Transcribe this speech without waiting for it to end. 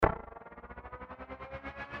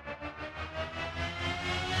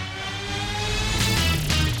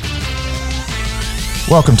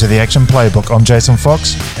Welcome to the Action Playbook. I'm Jason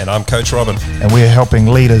Fox. And I'm Coach Robin. And we're helping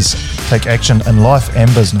leaders take action in life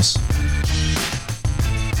and business.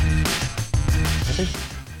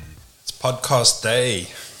 It's podcast day.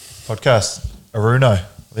 Podcast. Aruno.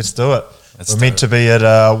 Let's do it. We're meant to be at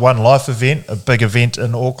a One Life event, a big event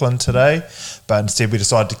in Auckland today, but instead we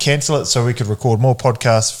decided to cancel it so we could record more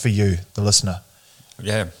podcasts for you, the listener.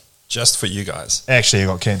 Yeah, just for you guys. Actually, it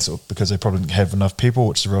got cancelled because they probably didn't have enough people,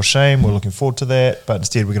 which is a real shame. We're looking forward to that, but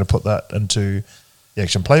instead we're going to put that into the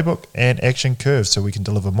Action Playbook and Action Curve so we can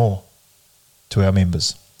deliver more to our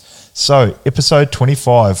members. So, episode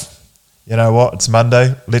 25. You know what? It's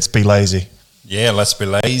Monday. Let's be lazy. Yeah, let's be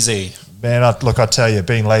lazy. Man, I tell you,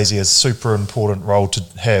 being lazy is a super important role to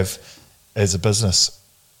have as a business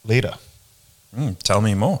leader. Tell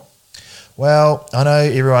me more. Well, I know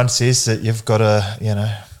everyone says that you've got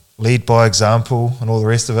to, lead by example and all the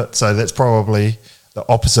rest of it. So that's probably the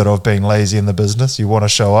opposite of being lazy in the business. You want to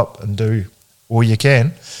show up and do all you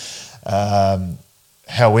can.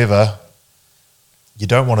 However, you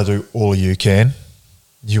don't want to do all you can.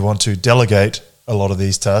 You want to delegate a lot of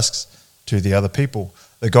these tasks to the other people.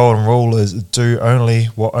 The golden rule is do only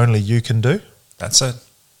what only you can do. That's it.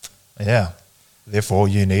 Yeah. Therefore,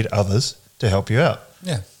 you need others to help you out.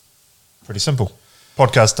 Yeah. Pretty simple.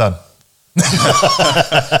 Podcast done.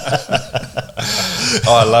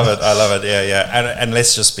 Oh, I love it. Yeah. And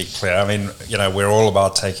let's just be clear. I mean, we're all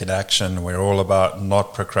about taking action. We're all about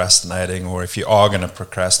not procrastinating, or if you are going to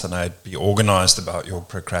procrastinate, be organized about your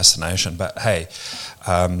procrastination. But hey,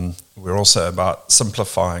 we're also about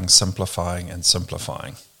simplifying.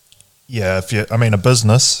 Yeah, a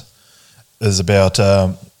business is about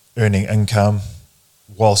earning income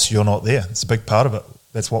whilst you're not there. It's a big part of it.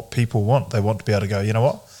 That's what people want. They want to be able to go, you know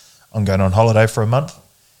what? I'm going on holiday for a month,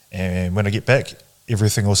 and when I get back,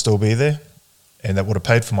 everything will still be there, and that would have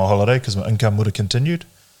paid for my holiday because my income would have continued.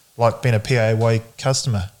 Like being a PAYE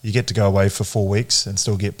customer, you get to go away for 4 weeks and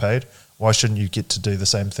still get paid. Why shouldn't you get to do the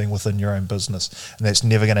same thing within your own business? And that's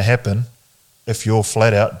never going to happen if you're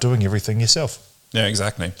flat out doing everything yourself. Yeah,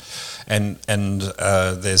 exactly. And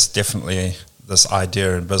there's definitely this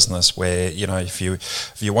idea in business where, if you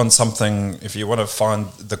want something, if you want to find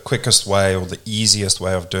the quickest way or the easiest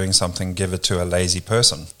way of doing something, give it to a lazy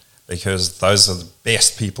person, because those are the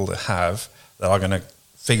best people to have that are going to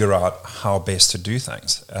figure out how best to do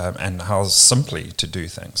things and how simply to do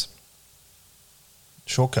things.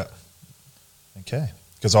 Shortcut. Okay.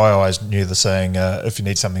 Because I always knew the saying, if you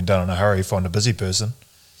need something done in a hurry, find a busy person,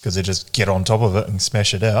 because they just get on top of it and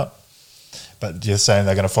smash it out. But you're saying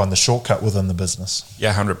they're going to find the shortcut within the business.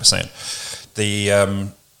 Yeah, 100%.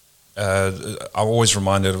 I'm always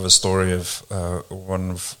reminded of a story of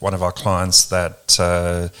one of our clients that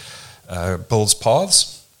builds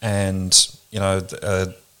paths, and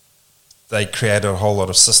they created a whole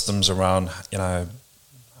lot of systems around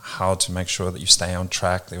how to make sure that you stay on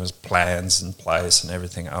track. There was plans in place and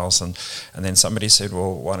everything else, and then somebody said,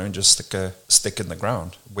 well, why don't we just stick a stick in the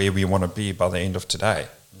ground where we want to be by the end of today?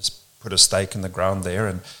 Just put a stake in the ground there,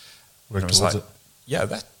 and work towards it. Yeah,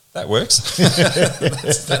 that works.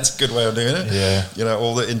 that's a good way of doing it. Yeah.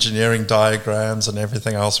 All the engineering diagrams and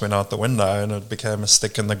everything else went out the window, and it became a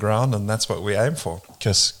stick in the ground, and that's what we aim for.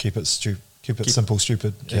 Just keep it simple,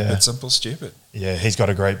 stupid. Keep it simple, stupid. Yeah, he's got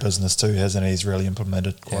a great business too, hasn't he? He's really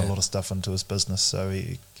implemented quite a lot of stuff into his business. So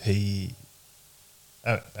he's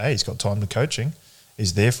got time to coaching.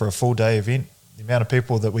 He's there for a full day event. The amount of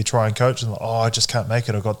people that we try and coach and I just can't make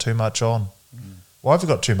it. I've got too much on. Why have you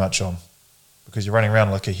got too much on? Because you're running around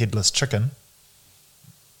like a headless chicken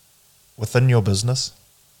within your business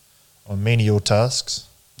on menial tasks,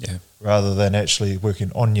 rather than actually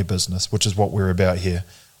working on your business, which is what we're about here.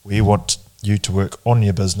 We want you to work on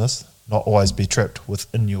your business, not always be trapped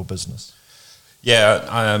within your business. This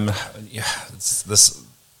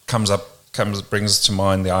brings to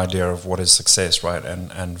mind the idea of what is success, right?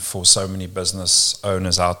 And for so many business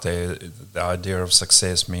owners out there, the idea of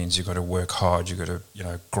success means you've got to work hard, you've got to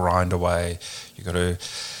grind away, you've got to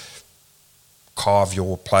carve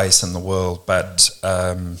your place in the world. But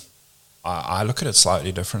I look at it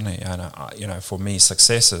slightly differently, and for me,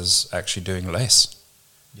 success is actually doing less.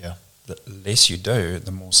 Yeah. The less you do,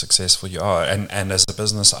 the more successful you are. And as a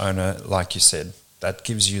business owner, like you said, that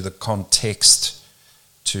gives you the context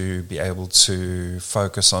to be able to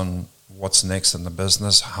focus on what's next in the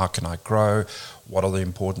business, how can I grow, what are the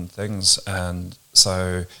important things. And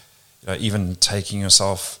so, even taking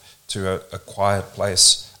yourself to a quiet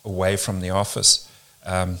place away from the office,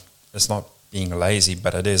 it's not being lazy,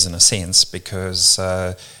 but it is in a sense, because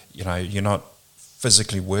you're not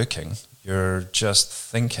physically working, you're just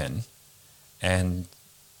thinking and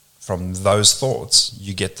from those thoughts,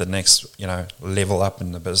 you get the next, level up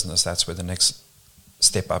in the business. That's where the next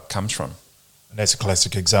step up comes from. And that's a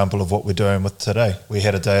classic example of what we're doing with today. We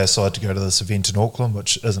had a day aside to go to this event in Auckland,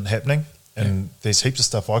 which isn't happening. And there's heaps of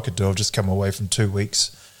stuff I could do. I've just come away from 2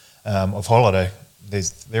 weeks of holiday.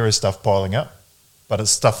 There is stuff piling up, but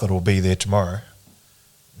it's stuff that will be there tomorrow.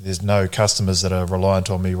 There's no customers that are reliant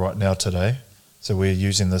on me right now today. So we're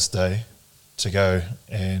using this day to go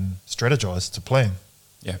and strategize, to plan.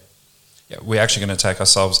 Yeah, we're actually going to take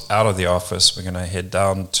ourselves out of the office. We're going to head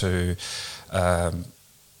down to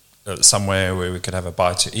somewhere where we could have a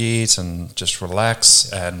bite to eat and just relax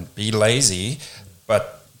and be lazy,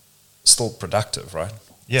 but still productive, right?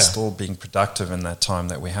 Yeah. Still being productive in that time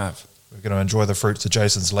that we have. We're going to enjoy the fruits of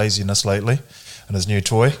Jason's laziness lately and his new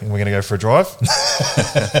toy, and we're going to go for a drive.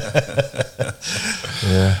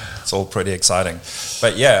 Yeah. It's all pretty exciting.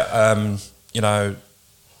 But yeah,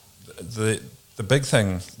 the big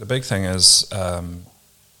thing is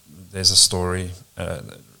there's a story. A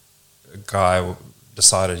guy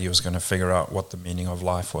decided he was going to figure out what the meaning of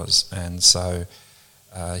life was, and so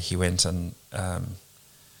he went and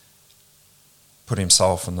put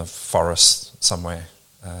himself in the forest somewhere.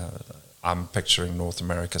 I'm picturing North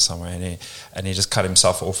America somewhere, and he just cut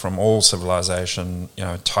himself off from all civilization,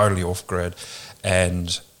 totally off grid,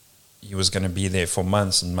 and he was going to be there for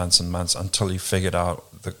months and months and months until he figured out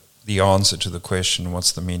the answer to the question,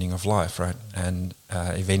 what's the meaning of life, right? And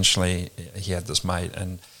eventually he had this mate,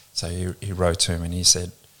 and so he wrote to him and he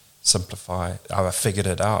said, simplify. Oh, I figured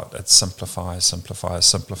it out. It's simplify, simplify,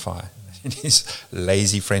 simplify. And his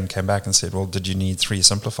lazy friend came back and said, well, did you need 3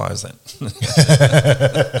 simplifiers then?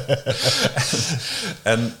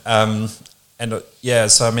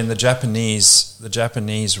 So I mean, the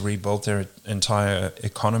Japanese rebuilt their entire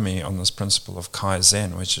economy on this principle of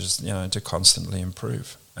Kaizen, which is, to constantly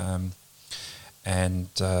improve.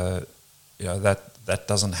 That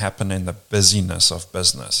doesn't happen in the busyness of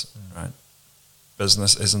business, right?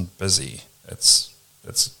 Business isn't busy. It's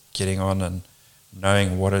getting on and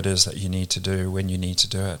knowing what it is that you need to do when you need to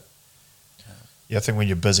do it. Yeah, I think when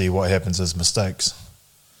you're busy, what happens is mistakes.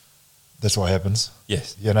 That's what happens.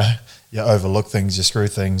 Yes. You overlook things, you screw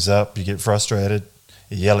things up, you get frustrated,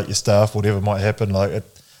 you yell at your staff, whatever might happen.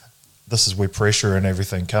 This is where pressure and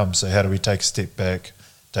everything comes. So how do we take a step back,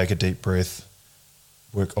 take a deep breath,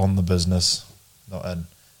 work on the business, not in.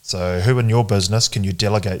 So who in your business can you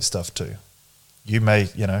delegate stuff to? You may,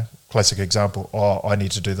 classic example, I need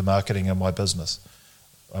to do the marketing in my business.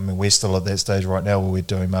 I mean, we're still at that stage right now where we're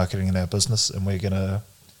doing marketing in our business, and a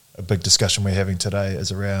big discussion we're having today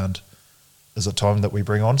is around, is it time that we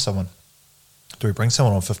bring on someone? Do we bring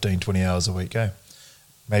someone on 15, 20 hours a week,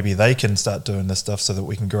 Maybe they can start doing this stuff so that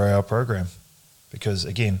we can grow our program. Because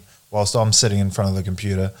again, whilst I'm sitting in front of the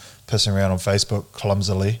computer, pissing around on Facebook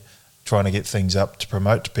clumsily, trying to get things up to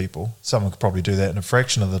promote to people, someone could probably do that in a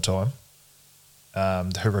fraction of the time,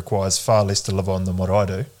 who requires far less to live on than what I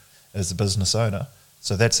do as a business owner.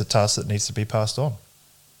 So that's a task that needs to be passed on.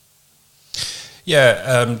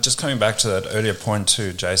 Yeah, just coming back to that earlier point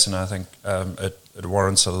too, Jason, I think it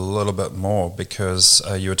warrants a little bit more because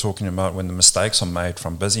you were talking about when the mistakes are made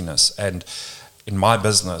from busyness. And in my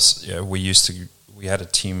business, we had a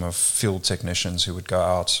team of field technicians who would go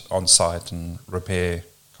out on site and repair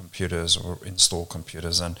computers or install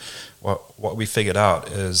computers. And what we figured out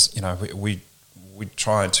is, we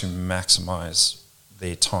tried to maximize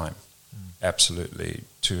their time, absolutely,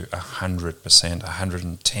 to 100%,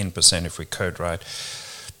 110% if we could, right,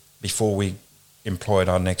 before we employed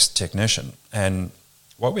our next technician. And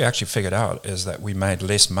what we actually figured out is that we made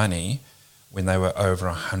less money when they were over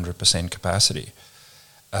 100% capacity.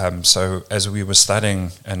 So as we were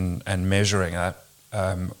studying and measuring that,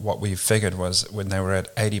 what we figured was when they were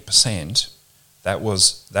at 80%, that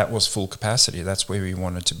was full capacity. That's where we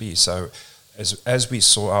wanted to be. So as we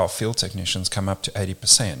saw our field technicians come up to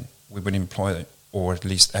 80%, we would employ, or at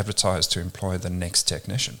least advertise to employ, the next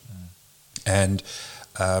technician. And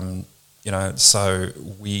so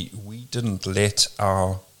we didn't let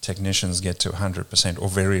our technicians get to 100%, or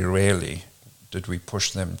very rarely did we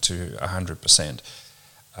push them to 100%.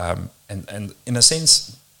 And in a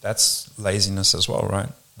sense, that's laziness as well, right?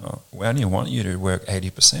 We only want you to work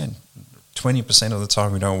 80%. 20% of the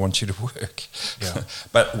time we don't want you to work. Yeah.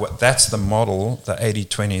 But that's the model, the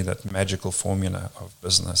 80-20, that magical formula of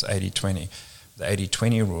business, 80-20. The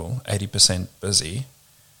 80-20 rule, 80% busy,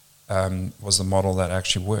 was the model that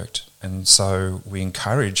actually worked. And so we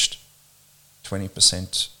encouraged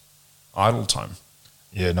 20% idle time.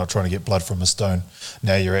 Yeah, not trying to get blood from a stone.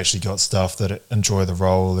 Now you've actually got staff that enjoy the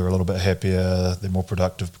role, they're a little bit happier, they're more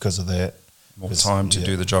productive because of that. More time to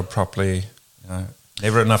do the job properly,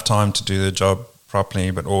 Never enough time to do the job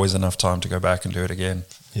properly, but always enough time to go back and do it again.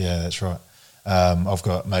 Yeah, that's right. I've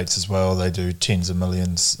got mates as well. They do tens of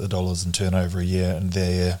millions of dollars in turnover a year, and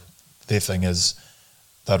their thing is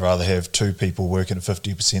they'd rather have two people working at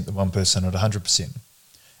 50% than one person at 100%.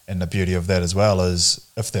 And the beauty of that as well is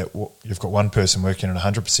if you've got one person working at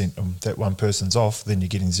 100% and that one person's off, then you're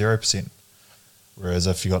getting 0%. Whereas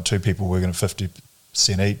if you've got two people working at 50%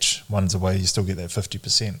 each, one's away, you still get that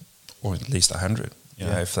 50%. Or at least 100, you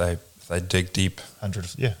know, if they dig deep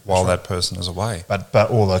 100, yeah, while right. that person is away.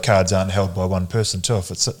 But all the cards aren't held by one person too.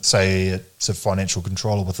 If it's, say, it's a financial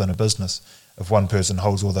controller within a business, if one person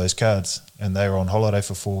holds all those cards and they're on holiday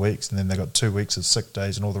for 4 weeks and then they've got 2 weeks of sick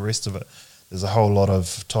days and all the rest of it, there's a whole lot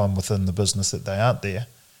of time within the business that they aren't there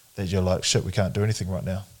that you're like, shit, we can't do anything right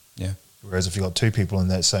now. Yeah. Whereas if you've got two people in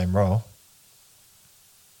that same role,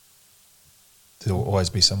 there'll always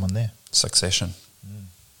be someone there. Succession.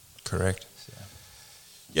 Correct.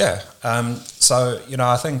 Yeah. So, you know,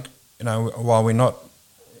 I think, you know, while we're not,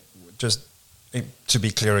 just to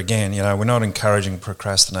be clear again, you know, we're not encouraging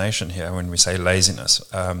procrastination here when we say laziness.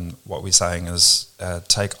 What we're saying is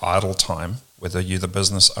take idle time, whether you're the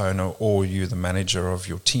business owner or you're the manager of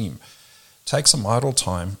your team. Take some idle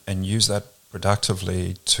time and use that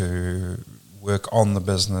productively to work on the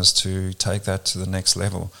business, to take that to the next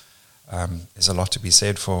level. There's a lot to be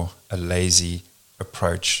said for a lazy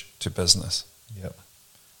approach to business. Yep.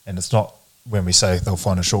 And it's not, when we say they'll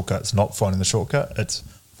find a shortcut, it's not finding the shortcut, it's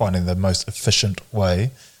finding the most efficient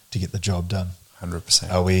way to get the job done.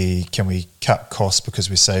 100%. Can we cut costs because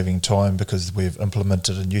we're saving time because we've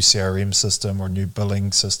implemented a new CRM system or a new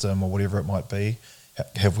billing system or whatever it might be?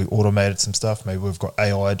 Have we automated some stuff? Maybe we've got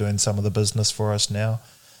AI doing some of the business for us now.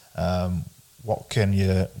 What can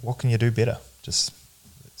you do better? Just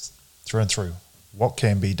through and through. What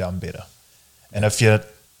can be done better? And if you're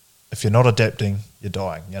not adapting, you're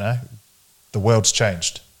dying. You know, the world's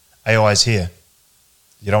changed. AI's here.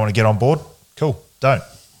 You don't want to get on board? Cool, don't.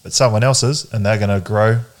 But someone else is, and they're going to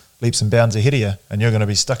grow leaps and bounds ahead of you, and you're going to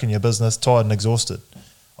be stuck in your business, tired and exhausted.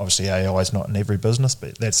 Obviously, AI is not in every business,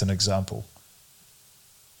 but that's an example.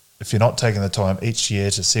 If you're not taking the time each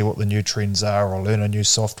year to see what the new trends are or learn a new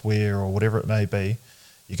software or whatever it may be,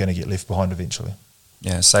 you're going to get left behind eventually.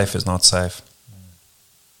 Yeah, safe is not safe.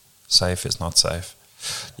 Safe is not safe.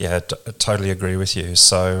 Yeah, I totally agree with you.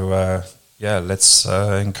 So, let's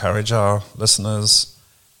encourage our listeners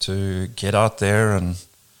to get out there and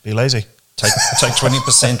be lazy. Take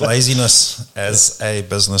 20% laziness as a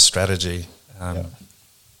business strategy.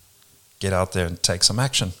 Get out there and take some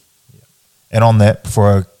action. And on that,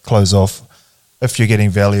 before I close off, if you're getting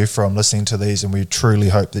value from listening to these, and we truly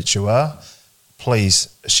hope that you are,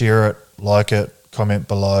 please share it, like it, comment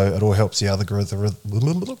below. It all helps the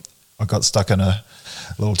algorithm. I got stuck in a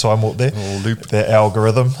little time warp there. A little loop. The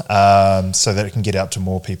algorithm, so that it can get out to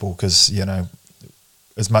more people, because, you know,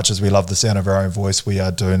 as much as we love the sound of our own voice, we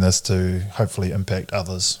are doing this to hopefully impact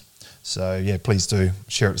others. So, yeah, please do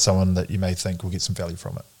share it with someone that you may think will get some value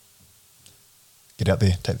from it. Get out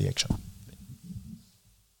there, take the action.